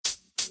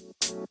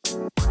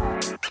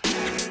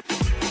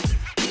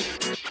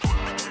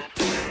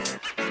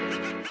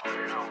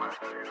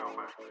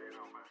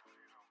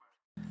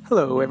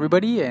Hello,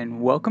 everybody, and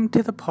welcome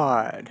to the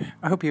pod.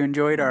 I hope you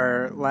enjoyed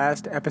our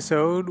last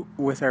episode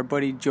with our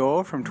buddy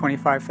Joel from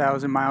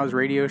 25,000 Miles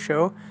Radio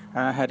Show.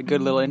 Had a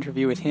good little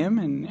interview with him,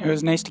 and it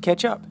was nice to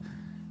catch up.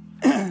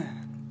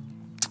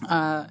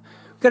 Got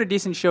a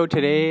decent show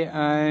today.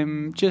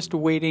 I'm just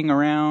waiting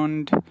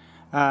around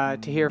to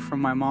hear from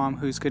my mom,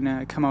 who's going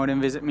to come out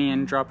and visit me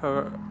and drop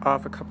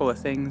off a couple of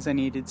things. I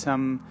needed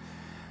some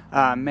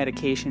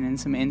medication and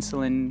some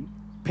insulin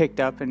picked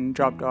up and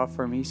dropped off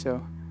for me,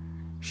 so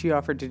she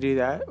offered to do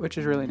that, which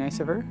is really nice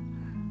of her.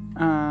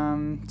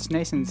 It's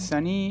nice and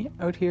sunny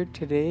out here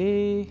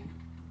today.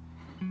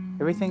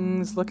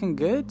 Everything's looking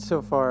good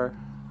so far.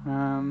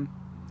 I'm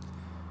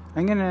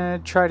gonna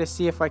try to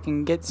see if I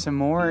can get some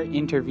more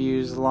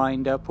interviews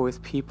lined up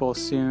with people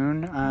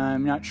soon.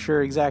 I'm not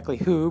sure exactly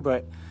who,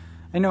 but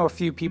I know a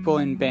few people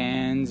in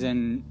bands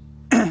and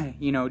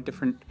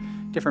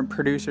different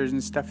producers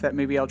and stuff that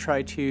maybe I'll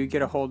try to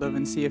get a hold of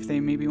and see if they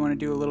maybe want to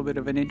do a little bit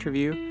of an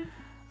interview.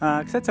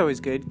 Because that's always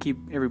good, keep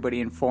everybody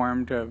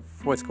informed of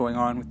what's going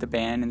on with the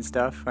band and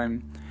stuff.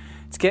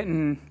 It's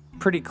getting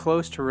pretty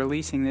close to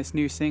releasing this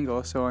new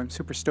single, so I'm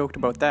super stoked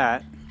about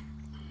that.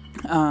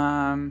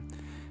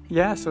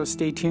 So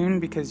stay tuned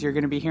because you're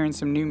going to be hearing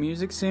some new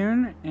music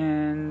soon,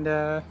 and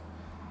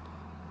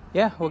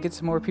we'll get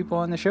some more people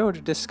on the show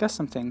to discuss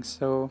some things,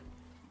 so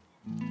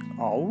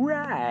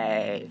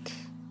alright.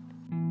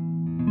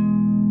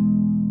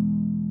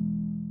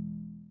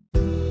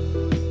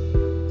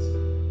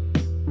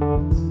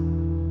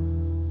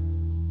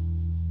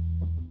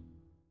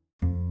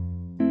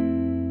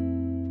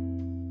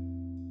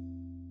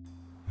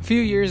 A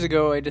few years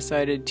ago, I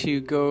decided to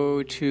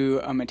go to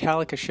a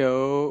Metallica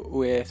show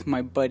with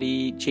my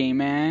buddy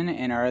J-Man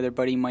and our other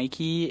buddy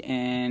Mikey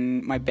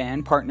and my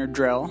band partner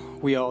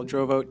Drell. We all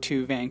drove out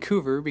to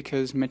Vancouver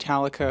because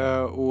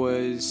Metallica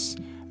was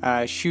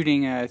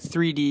shooting a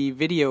 3D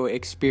video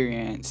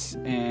experience,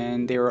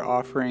 and they were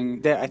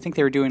offering I think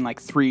they were doing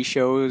like 3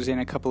 shows in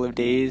a couple of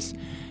days,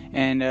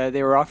 and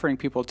they were offering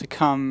people to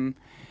come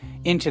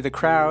into the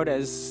crowd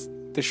as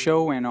the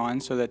show went on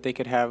so that they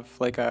could have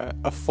like a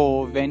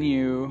full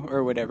venue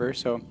or whatever.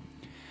 So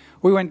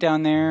we went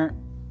down there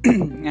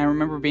and I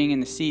remember being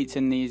in the seats,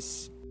 and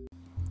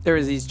there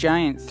was these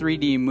giant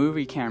 3D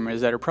movie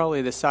cameras that are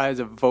probably the size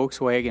of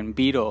Volkswagen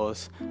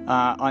Beetles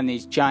on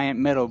these giant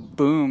metal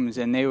booms,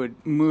 and they would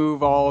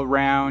move all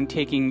around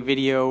taking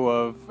video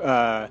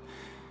of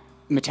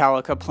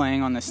Metallica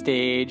playing on the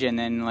stage, and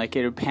then like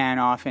it would pan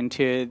off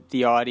into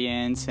the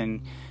audience.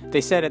 And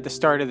they said at the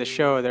start of the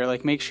show, they're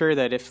like, make sure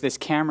that if this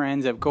camera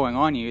ends up going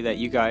on you, that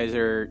you guys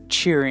are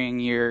cheering,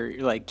 you're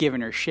like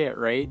giving her shit,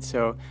 right?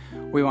 So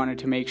we wanted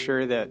to make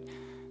sure that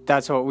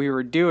that's what we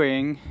were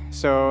doing.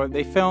 So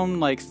they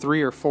filmed like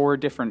 3 or 4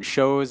 different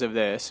shows of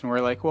this, and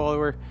we're like,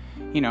 well,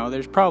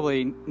 there's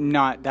probably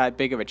not that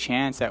big of a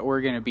chance that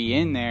we're going to be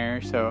in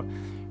there. So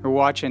we're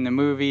watching the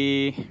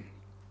movie.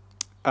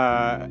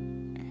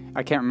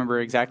 I can't remember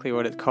exactly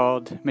what it's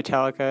called,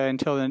 Metallica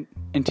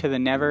Into the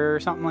Never or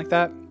something like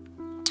that.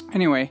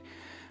 Anyway,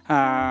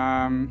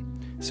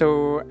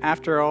 so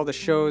after all the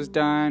show's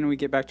done, we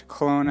get back to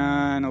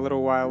Kelowna, and a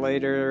little while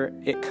later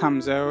it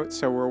comes out,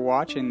 so we're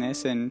watching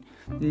this, and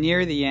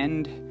near the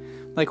end,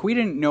 like, we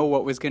didn't know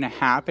what was going to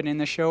happen in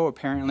the show.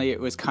 Apparently it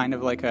was kind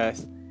of like a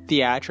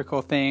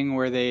theatrical thing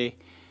where they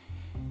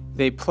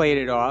played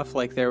it off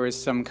like there was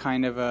some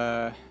kind of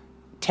a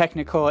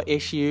technical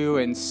issue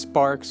and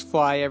sparks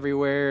fly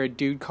everywhere. A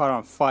dude caught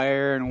on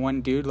fire and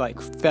one dude like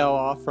fell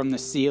off from the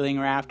ceiling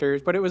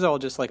rafters, but it was all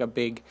just like a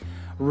big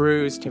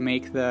ruse to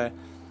make the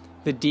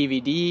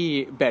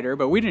DVD better.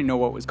 But we didn't know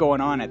what was going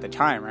on at the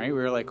time, right? We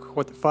were like,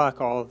 what the fuck?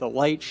 All of the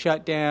lights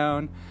shut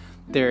down,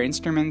 their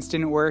instruments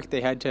didn't work,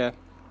 they had to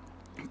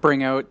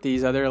bring out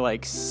these other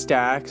like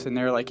stacks, and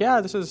they're like,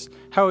 yeah, this is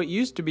how it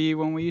used to be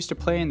when we used to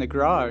play in the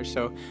garage.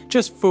 So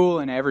just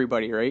fooling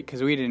everybody, right?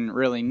 Because we didn't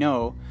really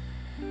know.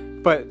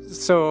 But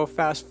so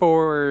fast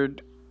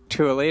forward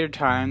to a later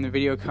time, the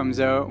video comes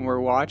out and we're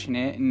watching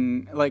it,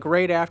 and like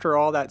right after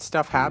all that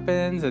stuff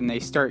happens and they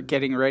start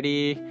getting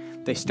ready,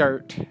 they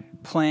start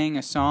playing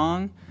a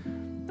song,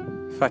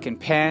 fucking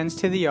pans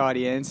to the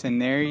audience,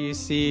 and there you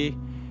see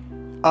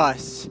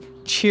us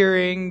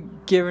cheering,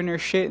 giving her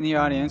shit in the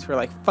audience. We're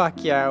like,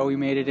 fuck yeah, we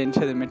made it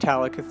into the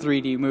Metallica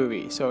 3D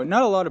movie. So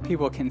not a lot of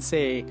people can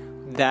say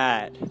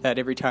that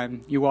every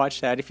time you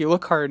watch that. If you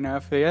look hard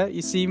enough, yeah,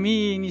 you see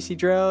me and you see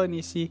Drell and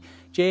you see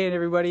Jay and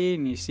everybody,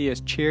 and you see us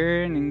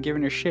cheering and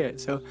giving her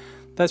shit. So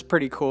that's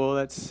pretty cool.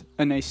 That's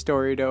a nice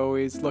story to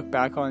always look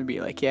back on and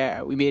be like,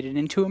 yeah, we made it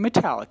into a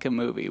Metallica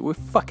movie. We're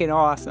fucking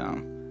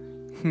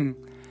awesome.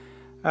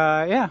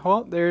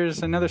 Well,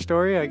 there's another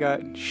story. I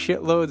got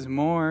shitloads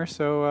more,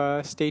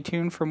 so stay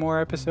tuned for more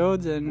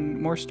episodes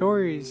and more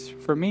stories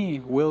from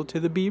me, Will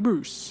to the B.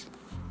 Bruce.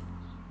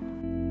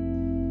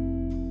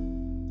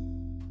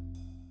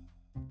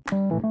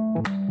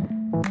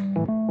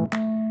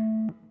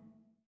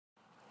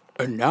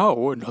 And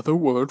now another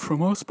word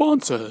from our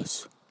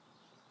sponsors.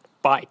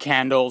 Buy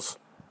candles.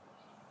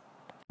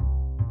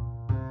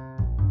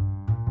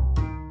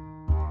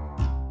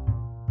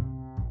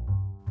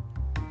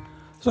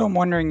 So I'm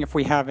wondering if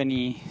we have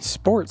any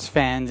sports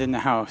fans in the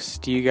house.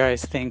 Do you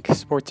guys think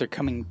sports are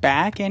coming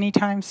back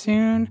anytime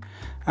soon?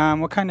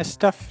 What kind of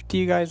stuff do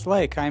you guys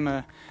like? I'm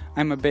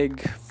a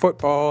big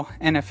football,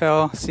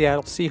 NFL,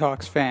 Seattle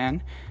Seahawks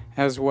fan,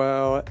 as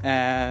well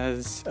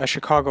as a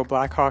Chicago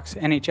Blackhawks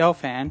NHL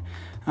fan.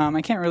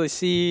 I can't really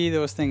see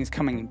those things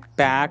coming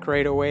back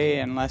right away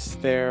unless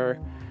they're,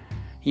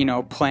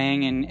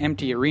 playing in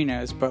empty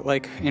arenas. But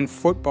like in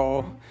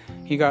football,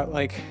 you got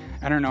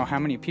I don't know how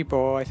many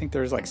people. I think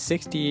there's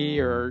 60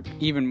 or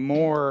even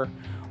more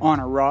on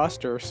a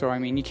roster. So,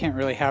 you can't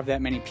really have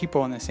that many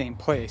people in the same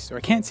place. So I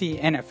can't see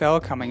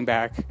NFL coming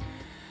back.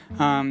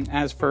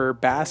 As for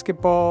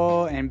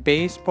basketball and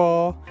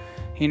baseball,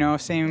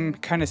 same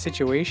kind of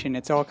situation.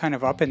 It's all kind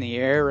of up in the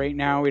air right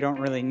now. We don't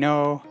really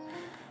know.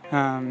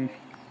 I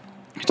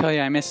tell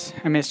you, I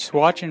miss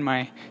watching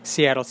my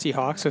Seattle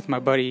Seahawks with my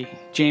buddy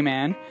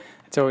J-Man.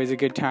 It's always a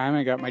good time.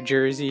 I got my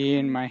jersey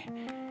and my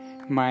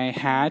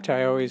hat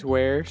I always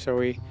wear, so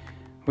we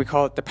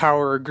call it the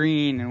power of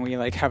green, and we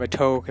have a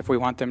toque if we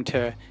want them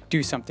to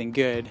do something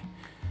good.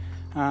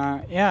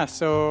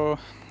 So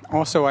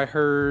also I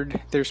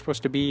heard there's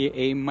supposed to be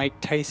a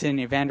Mike Tyson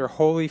Evander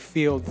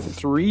Holyfield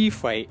 3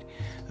 fight.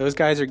 Those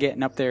guys are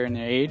getting up there in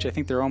their age. I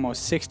think they're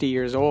almost 60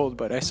 years old,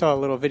 but I saw a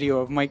little video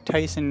of Mike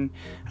Tyson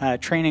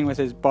training with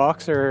his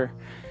boxer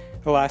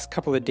the last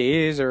couple of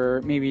days,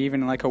 or maybe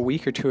even a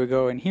week or two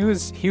ago, and he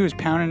was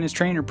pounding his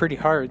trainer pretty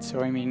hard.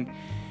 So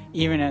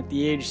even at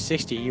the age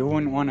 60, you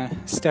wouldn't want to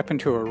step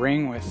into a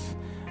ring with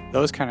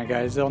those kind of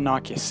guys. They'll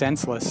knock you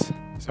senseless.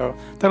 So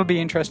that'll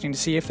be interesting to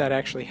see if that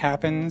actually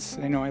happens.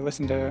 I know I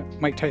listen to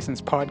Mike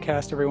Tyson's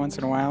podcast every once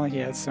in a while. He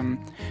has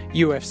some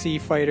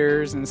UFC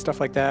fighters and stuff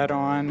like that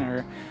on,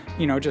 or,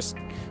 just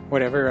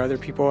whatever other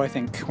people. I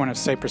think one of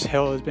Cypress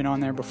Hill has been on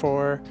there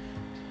before.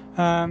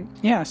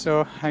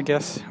 So I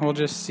guess we'll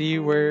just see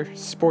where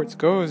sports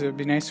goes. It would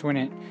be nice when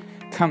it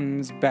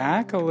comes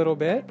back a little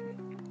bit.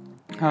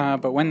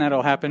 But when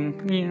that'll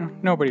happen,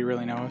 nobody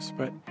really knows.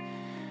 But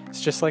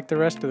it's just like the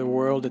rest of the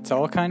world. It's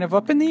all kind of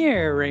up in the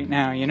air right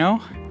now,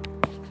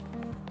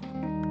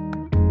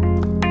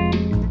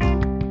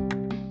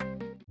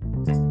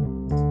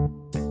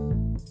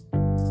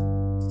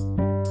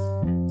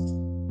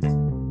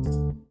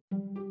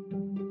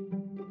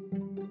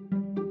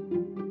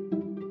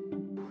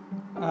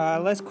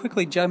 Let's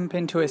quickly jump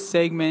into a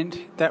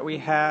segment that we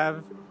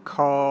have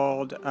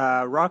called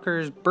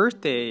Rockers'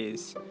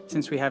 Birthdays,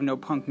 since we have no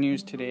punk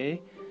news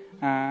today.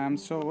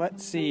 So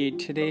let's see,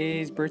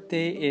 today's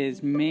birthday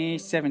is May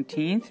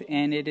 17th,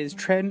 and it is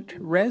Trent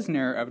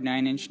Reznor of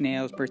Nine Inch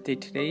Nails' birthday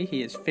today.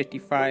 He is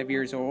 55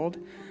 years old.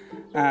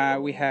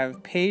 We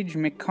have Paige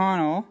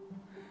McConnell,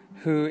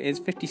 who is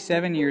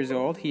 57 years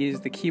old. He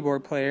is the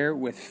keyboard player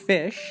with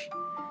Fish.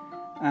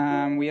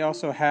 We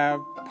also have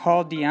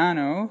Paul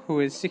Di'Anno, who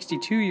is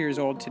 62 years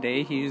old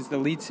today. He is the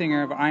lead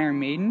singer of Iron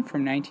Maiden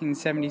from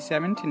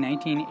 1977 to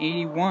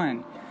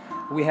 1981.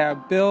 We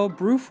have Bill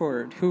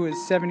Bruford, who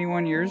is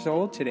 71 years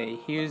old today.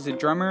 He is a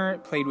drummer,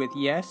 played with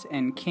Yes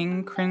and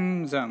King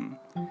Crimson.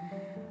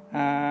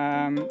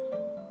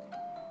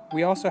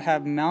 We also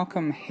have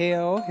Malcolm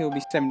Hale. He'll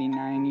be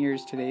 79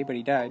 years today, but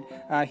he died.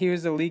 He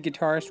was the lead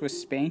guitarist with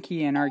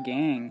Spanky and Our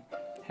Gang.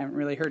 Haven't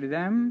really heard of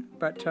them,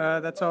 but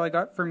that's all I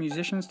got for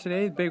musicians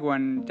today. The big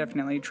one,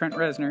 definitely Trent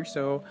Reznor.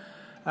 So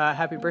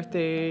happy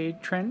birthday,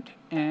 Trent.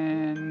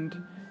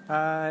 And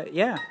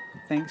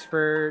thanks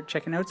for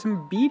checking out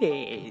some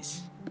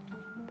B-Days.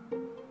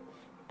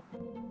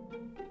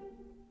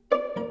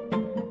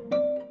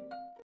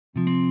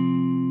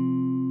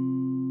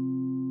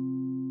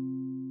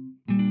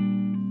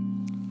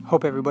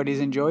 Hope everybody's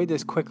enjoyed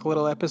this quick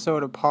little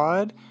episode of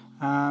Pod.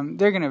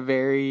 They're going to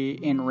vary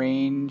in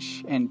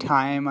range and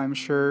time, I'm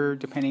sure,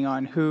 depending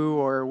on who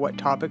or what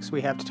topics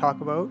we have to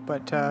talk about.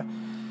 But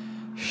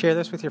share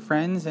this with your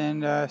friends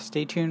and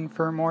stay tuned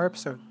for more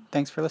episodes.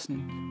 Thanks for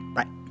listening.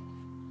 Bye.